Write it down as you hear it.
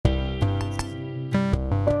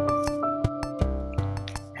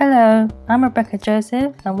Hello, I'm Rebecca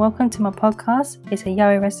Joseph and welcome to my podcast, It's a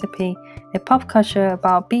Yaoi Recipe, a pop culture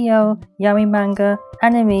about BL, yaoi manga,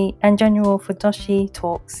 anime and general futoshi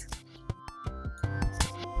talks.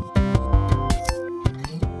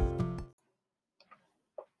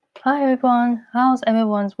 Hi everyone, how's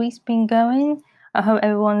everyone's week been going? I hope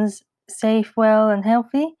everyone's safe, well and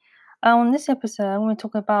healthy. On this episode, I'm going to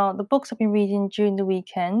talk about the books I've been reading during the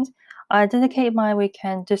weekend. I dedicated my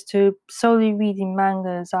weekend just to solely reading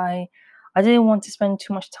mangas. I didn't want to spend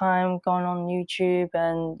too much time going on YouTube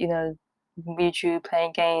and YouTube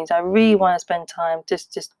playing games. I really want to spend time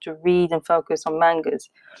just to read and focus on mangas.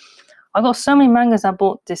 I got so many mangas I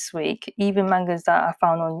bought this week, even mangas that I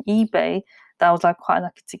found on eBay that I was quite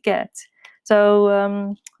lucky to get. So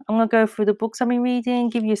I'm gonna go through the books I've been reading,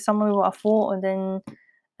 give you a summary of what I thought, and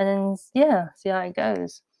then see how it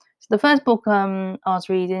goes. So the first book I was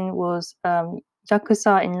reading was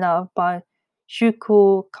Yakuza in Love by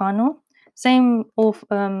Shuko Kano, same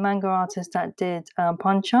manga artist that did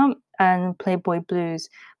Punch Up and Playboy Blues.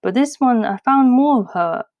 But this one, I found more of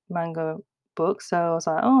her manga books, so I was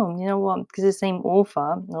like, oh, you know what? Because it's the same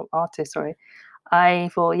artist, sorry.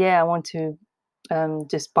 I thought, yeah, I want to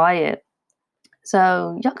just buy it.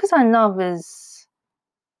 So Yakuza in Love is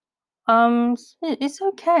it's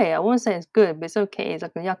okay. I won't say it's good, but it's okay. It's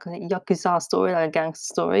like a yakuza story, like a gangster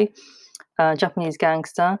story, Japanese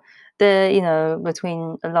gangster.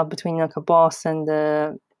 Between a love between like a boss and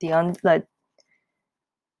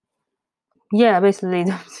basically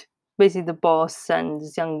basically the boss and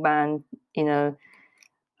this young man. You know,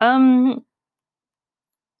 um,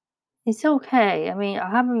 it's okay. I mean, I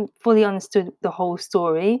haven't fully understood the whole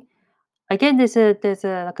story. I get there's a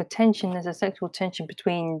like a tension, there's a sexual tension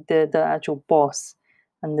between the actual boss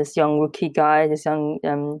and this young rookie guy, this young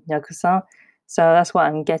yakuza. So that's what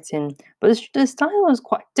I'm getting. But the style is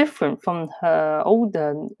quite different from her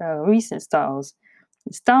older recent styles.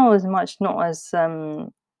 The style is much not as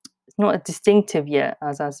distinctive yet,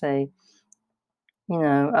 as I say. You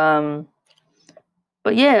know,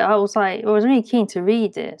 but yeah, I was really keen to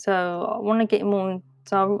read it. So I want to get more.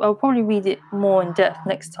 So I'll probably read it more in depth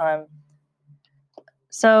next time.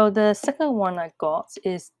 So the second one I got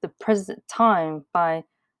is The Present Time by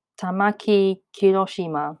Tamaki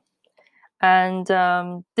Kiroshima. And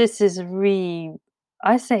this is really,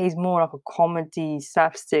 I say it's more like a comedy,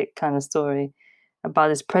 slapstick kind of story about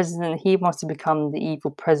this president. He wants to become the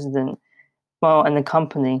evil president, well, in the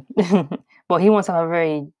company. Well, he wants to have a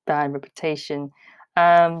very bad reputation.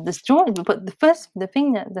 The story, but the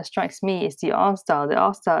thing that strikes me is the art style. The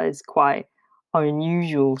art style is quite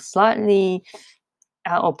unusual, slightly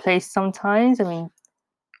out of place sometimes. I mean,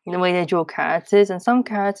 the way they draw characters, and some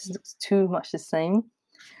characters looks too much the same.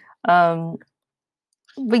 Um,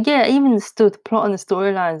 but yeah, even the plot and the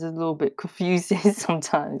storylines is a little bit confusing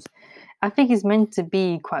sometimes. I think it's meant to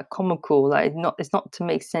be quite comical, like it's not to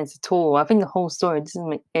make sense at all. I think the whole story doesn't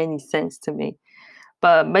make any sense to me.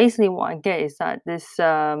 But basically, what I get is that this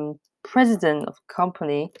president of a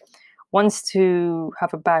company wants to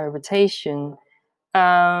have a bad reputation,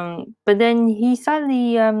 but then he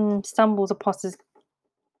suddenly stumbles upon this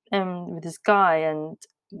with this guy, and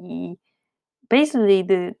he basically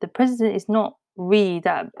the president is not really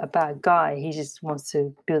that a bad guy. He just wants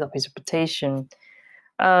to build up his reputation.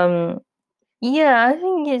 Um, yeah, I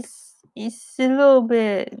think it's a little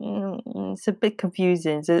bit it's a bit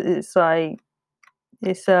confusing. So it's like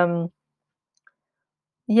it's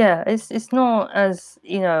yeah, it's not as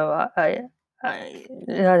I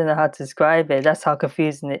don't know how to describe it. That's how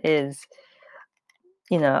confusing it is.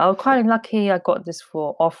 I was quite lucky I got this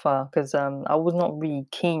for offer because I was not really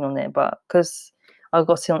keen on it, but because I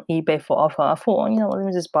got it on eBay for offer, I thought, let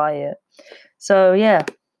me just buy it. So yeah,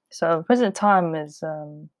 so present time is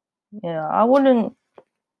I wouldn't.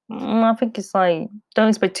 I think it's like don't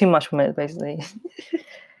expect too much from it, basically.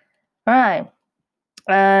 All right,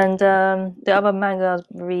 and the other manga I was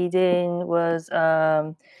reading was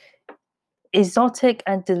Exotic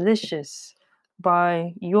and Delicious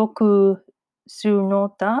by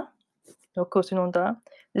Tsunoda. Yoko Tsunoda.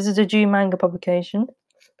 This is a June manga publication.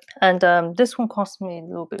 And this one cost me a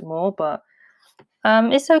little bit more, but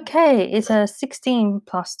it's okay. It's a 16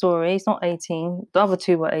 plus story. It's not 18. The other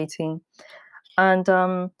two were 18.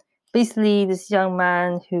 And basically, this young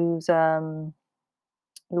man who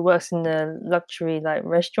works in the luxury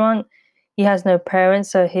restaurant. He has no parents,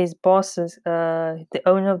 so his boss is the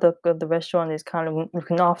owner of the restaurant is kind of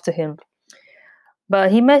looking after him.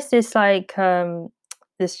 But he met this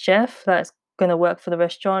chef that's gonna work for the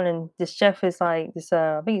restaurant, and this chef is like this.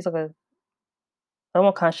 I think he's like a I don't know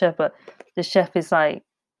what kind of chef, but the chef is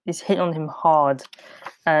hitting on him hard,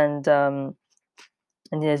 and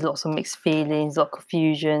and there's lots of mixed feelings, lot of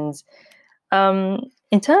confusions.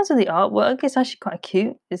 In terms of the artwork, it's actually quite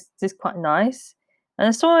cute. It's quite nice,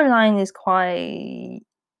 and the storyline is quite.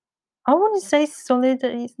 I wouldn't say solid.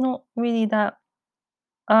 It's not really that.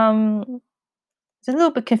 Um, it's a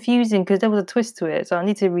little bit confusing because there was a twist to it, so I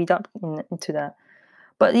need to read up into that.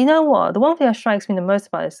 But you know what? The one thing that strikes me the most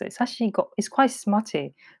about this, it's quite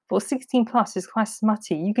smutty. For 16 plus, it's quite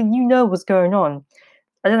smutty. You know what's going on.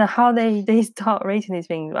 I don't know how they start rating these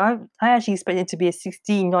things. I actually expect it to be a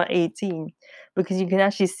 16, not 18, because you can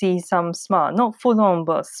actually see some smart, not full on,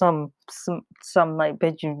 but some like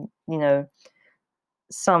bedroom,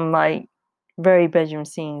 some like very bedroom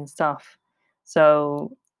scene stuff.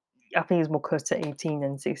 So I think it's more close to 18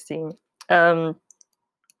 than 16. Um,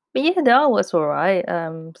 but yeah, the artwork's all right.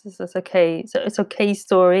 It's okay. So it's okay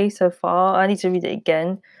story so far. I need to read it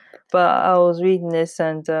again, but I was reading this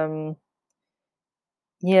and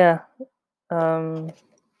yeah, um,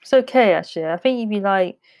 it's okay actually. I think if you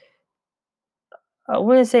like, I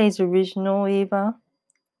wouldn't say it's original either.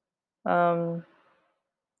 Um,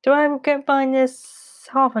 do I get buying this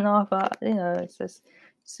half and half? But it's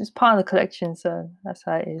part of the collection, so that's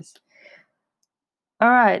how it is. All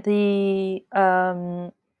right, the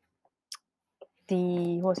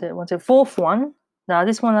what's it fourth one. Now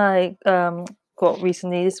this one I got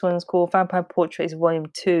recently. This one's called Vampire Portraits Volume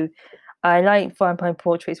 2. I like Vampire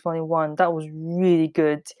Portraits Volume 1. That was really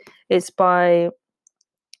good. It's by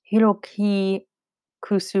Hiroki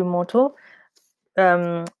Kusumoto.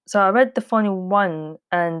 So I read the Volume 1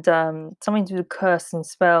 and something to do with curse and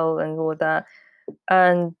spell and all that.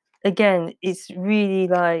 And again, it's really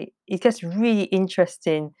like it gets really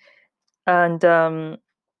interesting and I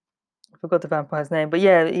forgot the vampire's name, but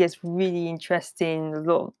yeah, it's really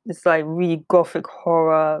interesting. It's like really gothic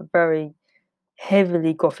horror, very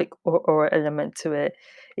heavily gothic horror element to it.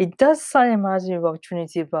 It does slightly remind me of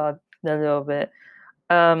Trinity Blood a little bit.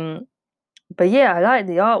 Um, but yeah, I like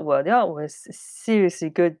the artwork. The artwork is seriously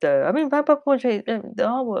good, though. I mean, Vampire Portrait, the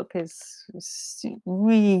artwork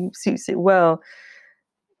really suits it well.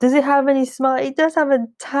 Does it have any smart? It does have a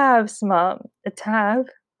tab,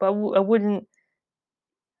 but I wouldn't.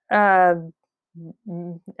 Um,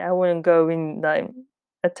 I wouldn't go in like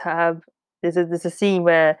a tab. There's a scene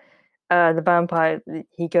where the vampire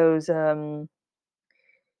he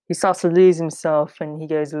starts to lose himself and he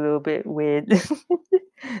goes a little bit weird.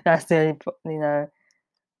 That's the only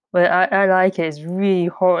But I like it. It's really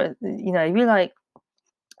horror. If you like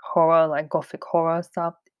horror, like gothic horror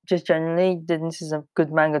stuff, just generally, then this is a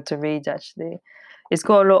good manga to read. Actually, it's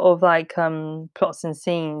got a lot of like plots and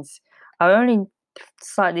scenes. I only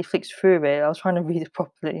slightly flicked through it. I was trying to read it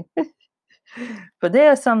properly. But there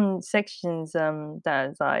are some sections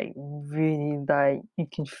that like really like you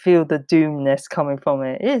can feel the doomness coming from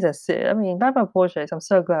it. It is I mean, Vampire Portraits. I'm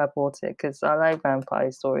so glad I bought it because I like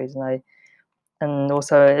vampire stories and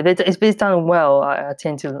also if it's done well, I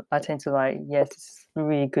tend to like yes, it's a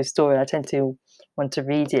really good story. I tend to want to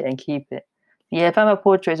read it and keep it. Yeah, Vampire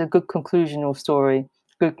Portrait is a good conclusional story,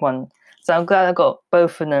 good one. So I'm glad I got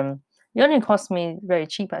both of them. It only cost me very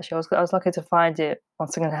cheap actually. I was lucky to find it on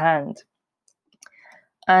second hand.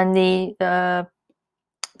 And the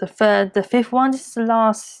fifth one, this is the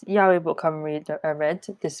last Yaoi book I read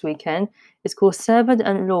this weekend. It's called Servant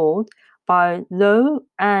and Lord by Lo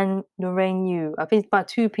and Lorraine Yu. I think it's by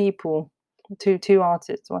two people, two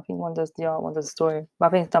artists. I think one does the art, one does the story. But I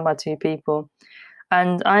think it's done by two people.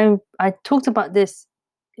 And I talked about this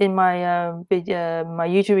in my video, my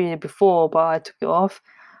YouTube video before, but I took it off.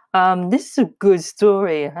 This is a good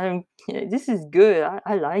story. This is good.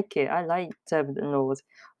 I like it. I like Servant and Lord.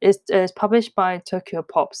 It's published by Tokyo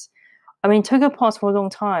Pops. I mean, Tokyo Pops for a long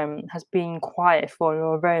time has been quiet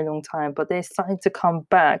for a very long time, but they're starting to come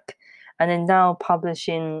back, and they're now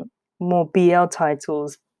publishing more BL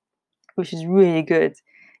titles, which is really good.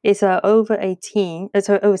 It's over 18.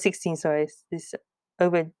 Sorry, over 16. Sorry, it's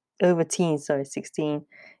over over teen. Sorry, 16.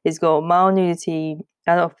 It's got mild nudity,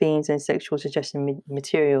 adult themes, and sexual suggestion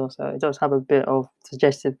material. So it does have a bit of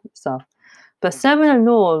suggestive stuff. But Seven and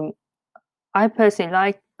Law, I personally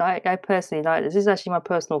like. I personally like this. This is actually my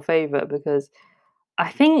personal favorite because I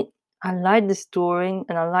think I like the story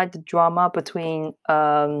and I like the drama between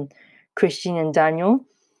Christian and Daniel.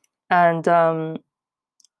 And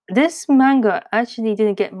this manga actually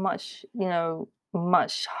didn't get much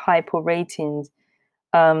hype or ratings.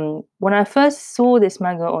 When I first saw this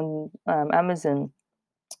manga on Amazon,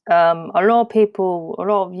 a lot of people, a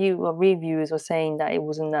lot of reviewers were saying that it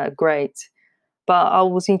wasn't that great. But I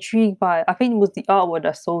was intrigued by. I think it was the artwork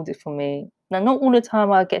that sold it for me. Now, not all the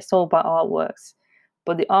time I get sold by artworks,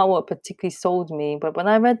 but the artwork particularly sold me. But when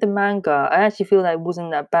I read the manga, I actually feel like it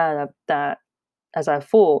wasn't that bad that as I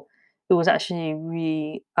thought. It was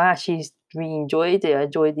actually I actually really enjoyed it. I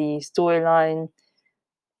enjoyed the storyline.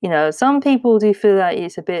 Some people do feel that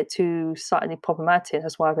it's a bit too slightly problematic.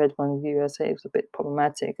 That's why I read one reviewer say it was a bit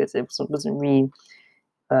problematic because it wasn't really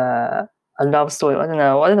uh, a love story. I don't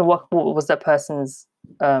know. What was that person's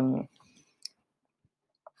that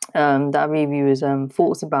reviewer's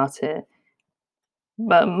thoughts about it.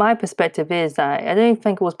 But my perspective is that I don't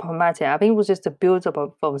think it was problematic. I think it was just a build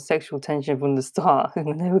up of sexual tension from the start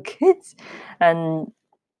when they were kids, and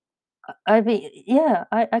I mean, yeah,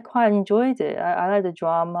 I quite enjoyed it. I like the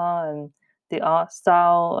drama and the art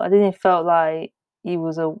style. I didn't felt like it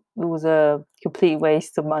was a complete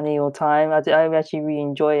waste of money or time. I actually really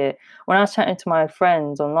enjoy it. When I was chatting to my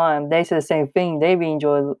friends online, they said the same thing. They really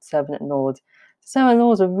enjoyed Seventh Lord. Seventh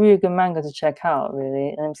Lord is a really good manga to check out,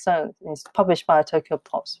 really, and it's published by Tokyo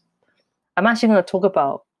Pops. I'm actually going to talk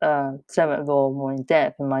about Seventh Law more in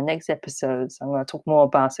depth in my next episodes. I'm going to talk more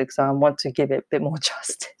about it because I want to give it a bit more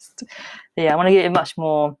justice. Yeah, I want to give it much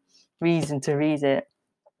more reason to read it.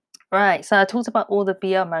 Right, so I talked about all the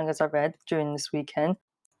BL mangas I read during this weekend.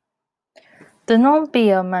 The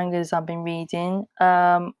non-BL mangas I've been reading,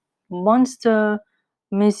 Monster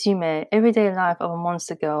Musume, Everyday Life of a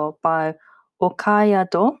Monster Girl by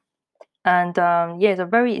Okayado. And yeah,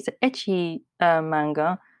 it's an ecchi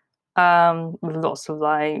manga with lots of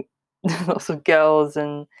like lots of girls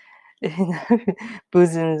and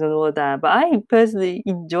bosoms and all that. But I personally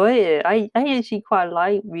enjoy it. I actually quite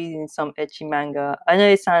like reading some ecchi manga. I know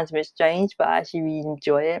it sounds a bit strange, but I actually really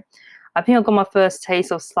enjoy it. I think I got my first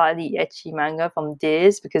taste of slightly ecchi manga from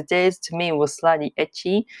Dears because Dears to me was slightly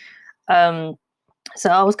ecchi. Um, so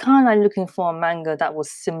I was kind of like looking for a manga that was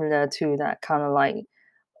similar to that kind of like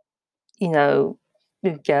you know,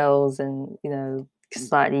 with girls and,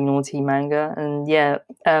 slightly naughty manga. And yeah,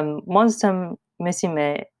 Monster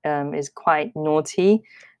Musume is quite naughty,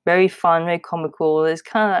 very fun, very comical. It's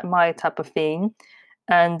kind of like my type of thing.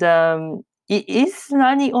 And it is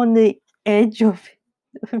slightly on the edge of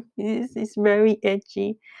it's very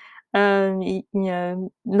edgy.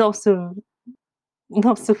 Lots of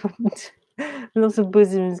lots of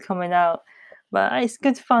bosoms coming out. But it's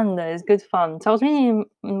good fun though. It's good fun. So I was reading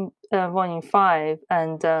volume 5,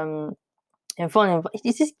 and in volume,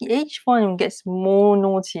 it's just each volume gets more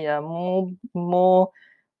naughtier, more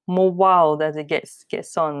wild as it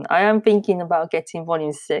gets on. I am thinking about getting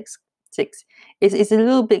volume 6. It's a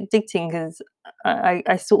little bit addicting because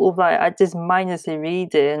I sort of like I just mindlessly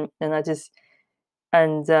read it and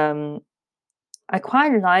I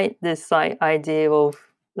quite like this like idea of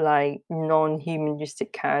like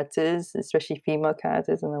non-humanistic characters, especially female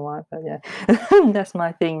characters. I don't know why, but yeah, that's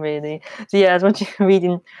my thing really. So yeah, I was watching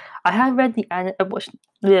reading. I have read the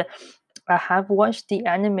yeah, I have watched the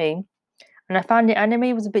anime, and I found the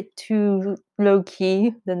anime was a bit too low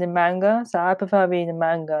key than the manga. So I prefer reading the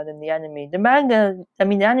manga than the anime. The manga, I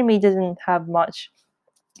mean, the anime doesn't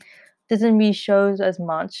really show as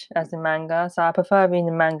much as the manga. So I prefer reading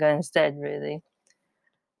the manga instead, really.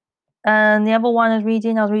 And the other one I was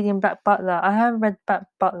reading Black Butler. I haven't read Black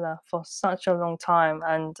Butler for such a long time,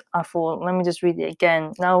 and I thought, let me just read it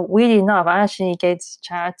again. Now, weirdly enough, I actually gave it to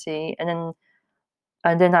charity, and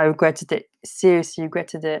then I regretted it. Seriously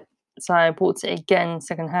regretted it. So I bought it again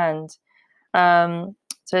secondhand. So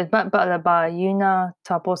it's Black Butler by Yuna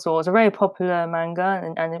Taboso. It's a very popular manga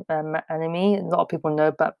and anime. A lot of people know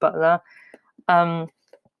Black Butler.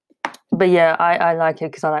 But yeah, I like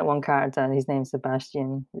it because I like one character, and his name's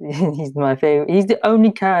Sebastian. He's my favorite. He's the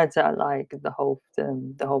only character I like the whole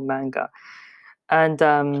manga,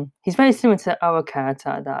 and he's very similar to our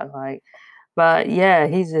character that I like. But yeah,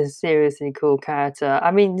 he's a seriously cool character.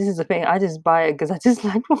 I mean, this is the thing. I just buy it because I just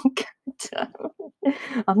like one character.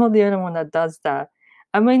 I'm not the only one that does that.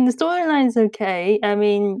 I mean, the storyline is okay. I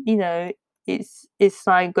mean, it's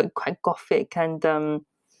like quite gothic and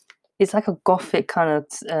it's like a gothic kind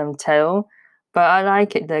of tale, but I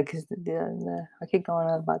like it there because I keep going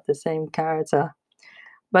on about the same character.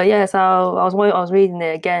 But yeah, so I was reading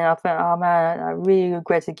it again. I thought, oh man, I really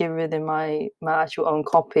regretted giving rid of my actual own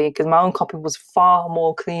copy because my own copy was far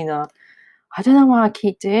more cleaner. I don't know why I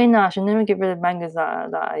keep doing that. I should never get rid of mangas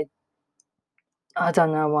I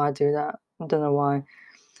don't know why I do that. I don't know why.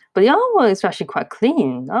 But the artwork is actually quite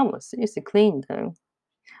clean. That was seriously clean though.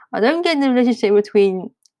 I don't get the relationship between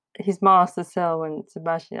his master Cell and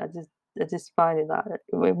Sebastian. I just find it that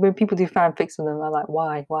when people do fanfics of them, I'm like,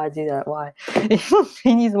 why do that? Why?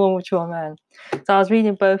 He needs a more mature man. So I was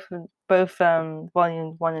reading both volume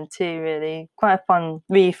 1 and 2. Really, quite fun,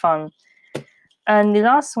 really fun. And the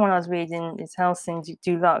last one I was reading is Hellsing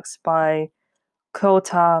Deluxe by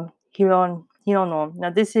Kota Hirono. Now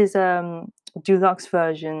this is deluxe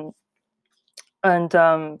version, and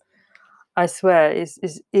I swear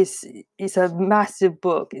it's a massive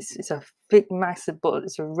book. It's a big massive book.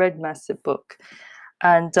 It's a red massive book.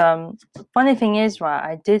 And funny thing is, right,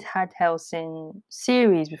 I did had Hellsing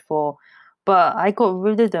series before, but I got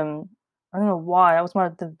rid of them. I don't know why. That was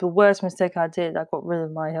the worst mistake I did. I got rid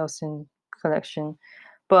of my Hellsing collection.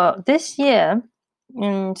 But this year,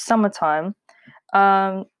 in summertime,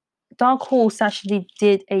 um, Dark Horse actually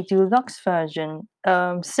did a deluxe version,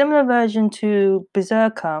 similar version to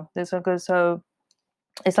Berserker. So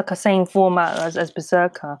it's like a same format as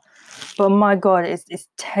Berserker, but my god, it's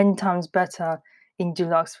 10 times better in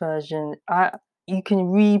deluxe version. You can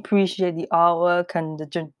really appreciate the artwork and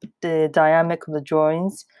the dynamic of the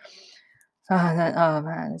drawings. Oh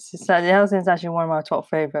man, it's just like Hellsing is actually one of my top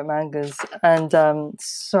favorite mangas, and I'm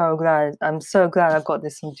so glad I got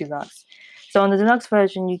this in deluxe. So on the deluxe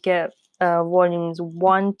version, you get volumes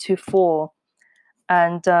 1 to 4,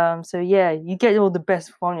 and so yeah, you get all the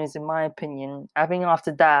best volumes in my opinion. I think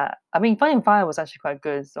after that, I mean, volume 5 was actually quite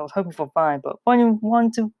good, so I was hoping for 5, but volume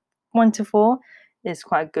 1 to 4 is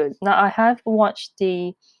quite good. Now I have watched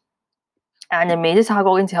the anime. This is how I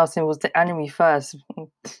got into Hellsing, was the anime first.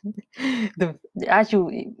 The actual,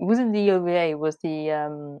 it wasn't the OVA, it was the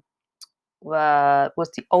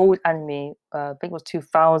old anime. I think it was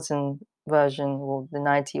 2000 version, or the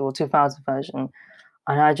 90 or 2000 version,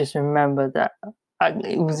 and I just remember that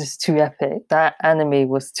it was just too epic. That anime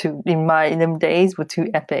was too, in them days, were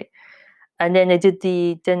too epic. And then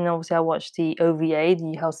then obviously I watched the OVA,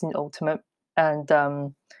 the Hellsing Ultimate,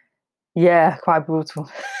 and yeah, quite brutal.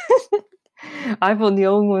 I thought the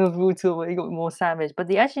old one was brutal, but it got more savage. But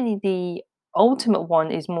the ultimate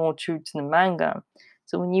one is more true to the manga.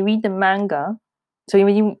 So when you read the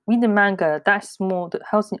manga, that's more, the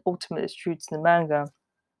Hellsing Ultimate is true to the manga.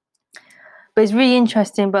 But it's really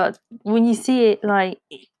interesting. But when you see it like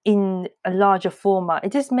in a larger format,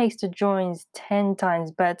 it just makes the drawings 10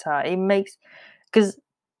 times better. It makes, because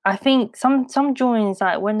I think some drawings,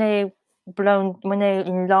 like when they're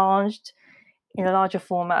enlarged in a larger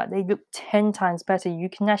format, they look 10 times better. You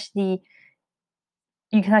can actually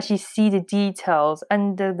see the details,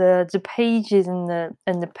 and the pages and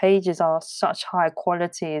the pages are such high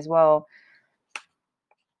quality as well.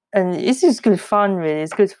 And it's just good fun, really.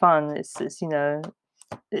 It's good fun. It's it's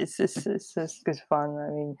just good fun. I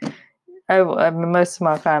mean, most of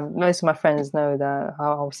my friends know that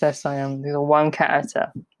how obsessed I am. There's a one character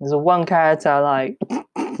I like.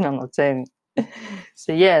 I'm not saying.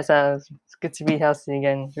 So yeah, so it's good to be healthy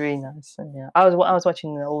again. Really nice. And yeah, I was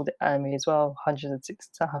watching the old anime as well, hundreds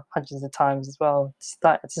of times as well.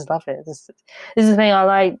 I just love it. This is the thing I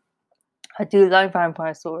like. I do like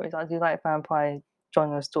vampire stories. I do like vampire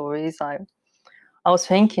genre stories. Like, I was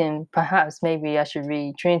thinking perhaps maybe I should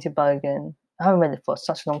read Trinity Bug again. I haven't read it for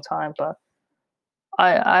such a long time, but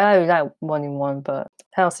I only like 1 in 1. But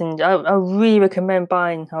Hellsing, I really recommend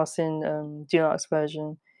buying Hellsing Deluxe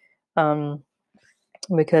version,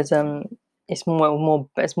 because it's more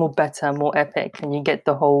better, more epic, and you get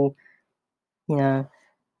the whole, you know,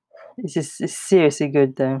 it's seriously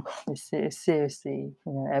good though. It's seriously,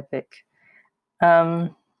 epic.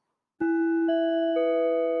 Um,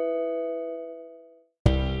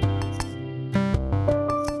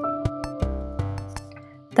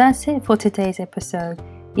 That's it for today's episode.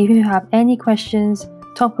 If you have any questions,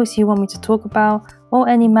 topics you want me to talk about, or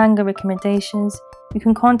any manga recommendations, you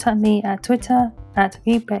can contact me at Twitter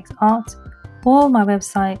 @RebexArt, or my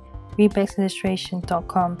website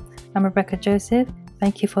rebexillustration.com. I'm Rebecca Joseph.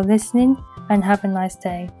 Thank you for listening, and have a nice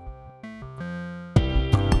day.